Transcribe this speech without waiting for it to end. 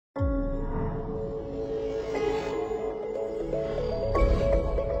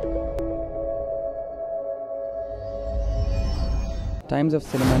Times of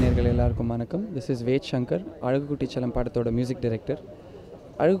Cinema நேயர்கள் எல்லாருக்கும் வணக்கம். This is Ved Shankar, Azhagu Chellam படத்தோட மியூசிக் டைரக்டர்.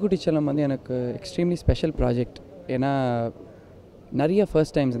 Azhagu Chellam வந்து எனக்கு எக்ஸ்ட்ரீம்லி ஸ்பெஷல் ப்ராஜெக்ட். ஏன்னா நிறைய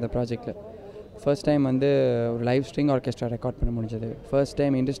ஃபர்ஸ்ட் டைம்ஸ் இந்த ப்ராஜெக்டில். ஃபர்ஸ்ட் டைம் வந்து ஒரு லைவ் ஸ்ட்ரிங் ஆர்கெஸ்ட்ரா ரெக்கார்ட் பண்ண முடிஞ்சது. First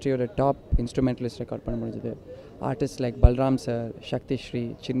time இண்டஸ்ட்ரியோட top instrumentalist record பண்ண முடிஞ்சது. ஆர்டிஸ்ட் லைக் பல்ராம் சார், சக்தி ஸ்ரீ,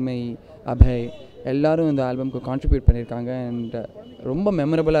 சின்மயி, அபய் எல்லோரும் இந்த ஆல்பம்க்கு கான்ட்ரிபியூட் பண்ணியிருக்காங்க. அண்ட் ரொம்ப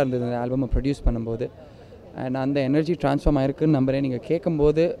மெமரபுளாக இருந்தது இந்த ஆல்பமை ப்ரொடியூஸ் பண்ணும்போது. அண்ட் அந்த எனர்ஜி ட்ரான்ஸ்ஃபார்ம் ஆகிருக்குன்னு நம்புகிறேன். நீங்கள்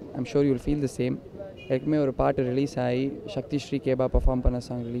கேட்கும்போது I'm sure you will feel the same. ஏற்கனவே ஒரு பாட்டு ரிலீஸ் ஆகி சக்தி ஸ்ரீ கேபா பர்ஃபார்ம் பண்ண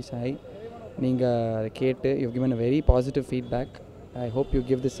சாங் ரிலீஸ் ஆகி நீங்கள் அதை கேட்டு you given a very positive feedback. I hope you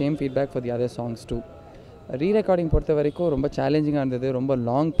give the same feedback for the other songs two. Re-recording பொறுத்த வரைக்கும் ரொம்ப சேலஞ்சிங்காக இருந்தது. ரொம்ப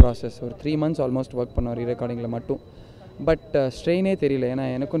லாங் ப்ராசஸ். ஒரு 3 months ஆல்மோஸ்ட் ஒர்க் பண்ணோம் ரீரெக்கார்டிங்கில் மட்டும். பட் ஸ்ட்ரெயினே தெரியல. ஏன்னா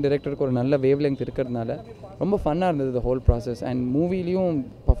எனக்கும் டிரெக்டருக்கு ஒரு நல்ல வேவ் லெங்த் இருக்கிறதுனால ரொம்ப ஃபன்னாக இருந்தது the whole process. And மூவிலையும்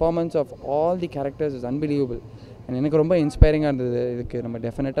performance of all the characters is unbelievable. And எனக்கு ரொம்ப இன்ஸ்பைரிங்காக இருந்தது. இதுக்கு நம்ம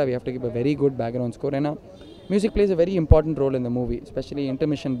டெஃபினட்டாக we have to give a very good background score. ஏன்னா music place a very important role இந்த movie. Specially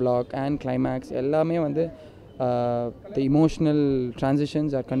intermission black and climax எல்லாமே வந்து தி emotional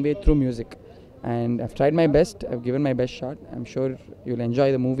transitions R convey through music. And I've tried my best. I've given my best shot. I'm sure you will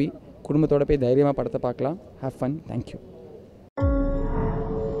enjoy the movie. குடும்பத்தோடு போய் தைரியமாக படத்தை பார்க்கலாம். Have fun. Thank you.